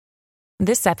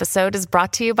This episode is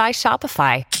brought to you by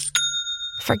Shopify.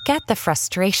 Forget the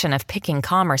frustration of picking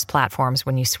commerce platforms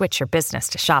when you switch your business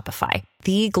to Shopify,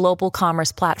 the global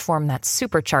commerce platform that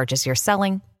supercharges your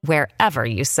selling wherever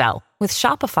you sell. With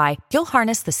Shopify, you'll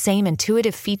harness the same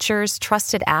intuitive features,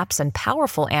 trusted apps, and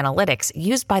powerful analytics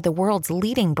used by the world's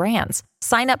leading brands.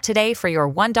 Sign up today for your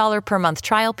 $1 per month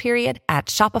trial period at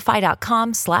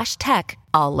shopify.com/tech,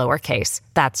 all lowercase.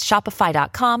 That's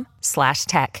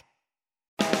shopify.com/tech.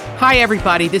 Hi,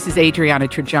 everybody. This is Adriana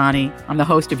Trajani. I'm the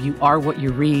host of You Are What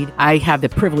You Read. I have the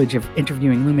privilege of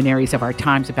interviewing luminaries of our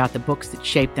times about the books that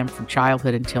shaped them from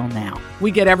childhood until now.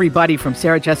 We get everybody from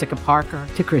Sarah Jessica Parker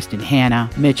to Kristen Hanna,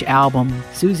 Mitch Albom,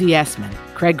 Susie Essman,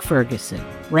 Craig Ferguson,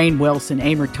 Rainn Wilson,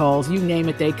 Amor Tolls, you name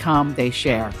it, they come, they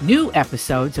share. New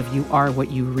episodes of You Are What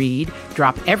You Read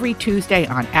drop every Tuesday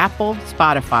on Apple,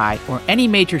 Spotify, or any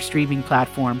major streaming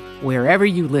platform wherever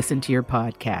you listen to your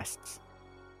podcasts.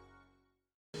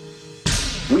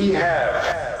 We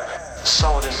have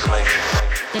solid information.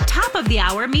 The top of the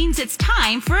hour means it's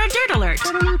time for a Dirt Alert.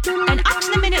 An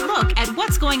up-to-the-minute look at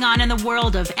what's going on in the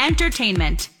world of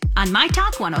entertainment on My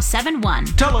Talk 107.1.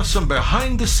 Tell us some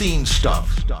behind-the-scenes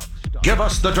stuff. Give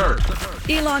us the dirt.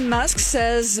 Elon Musk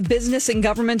says business and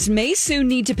governments may soon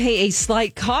need to pay a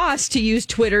slight cost to use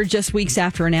Twitter just weeks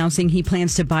after announcing he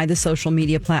plans to buy the social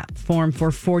media platform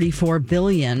for $44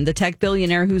 billion. The tech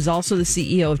billionaire, who's also the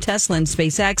CEO of Tesla and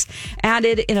SpaceX,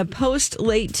 added in a post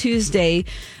late Tuesday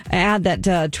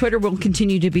that Twitter will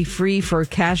continue to be free for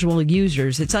casual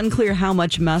users. It's unclear how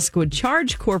much Musk would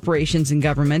charge corporations and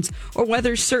governments, or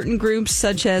whether certain groups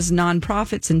such as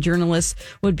nonprofits and journalists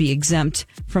would be exempt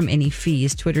from any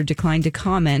fees. Twitter declined to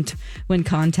comment when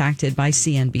contacted by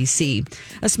CNBC.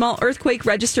 A small earthquake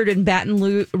registered in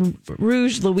Baton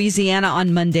Rouge, Louisiana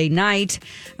on Monday night.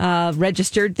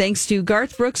 Registered thanks to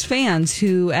Garth Brooks fans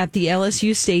who at the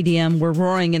LSU stadium were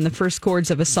roaring in the first chords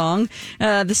of a song.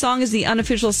 The song is the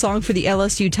unofficial song for the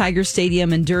LSU Tiger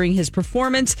Stadium, and during his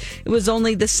performance, it was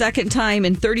only the second time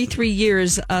in 33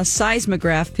 years a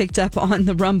seismograph picked up on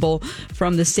the rumble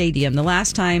from the stadium. The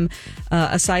last time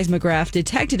a seismograph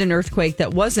detected an earthquake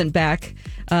that wasn't back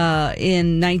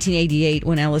in 1988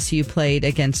 when LSU played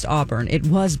against Auburn. It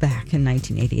was back in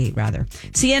 1988, rather.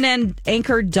 CNN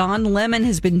anchor Don Lemon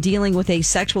has been dealing with a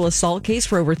sexual assault case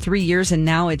for over 3 years, and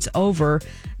now it's over.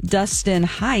 Dustin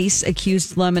Heiss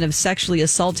accused Lemon of sexually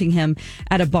assaulting him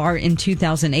at a bar in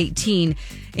 2018.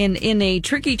 In a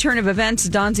tricky turn of events,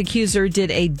 Don's accuser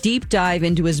did a deep dive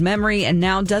into his memory and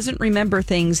now doesn't remember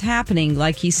things happening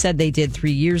like he said they did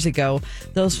 3 years ago.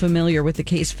 Those familiar with the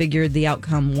case figured the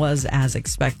outcome was as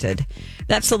expected.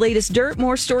 That's the latest dirt.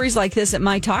 More stories like this at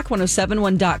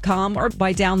mytalk1071.com or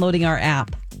by downloading our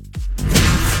app.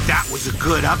 That was a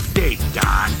good update,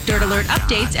 Don. Dirt Alert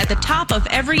updates at the top of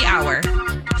every hour.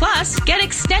 Plus, get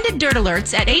extended Dirt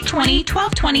Alerts at 8:20,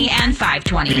 12:20, and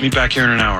 5:20. Meet me back here in an hour.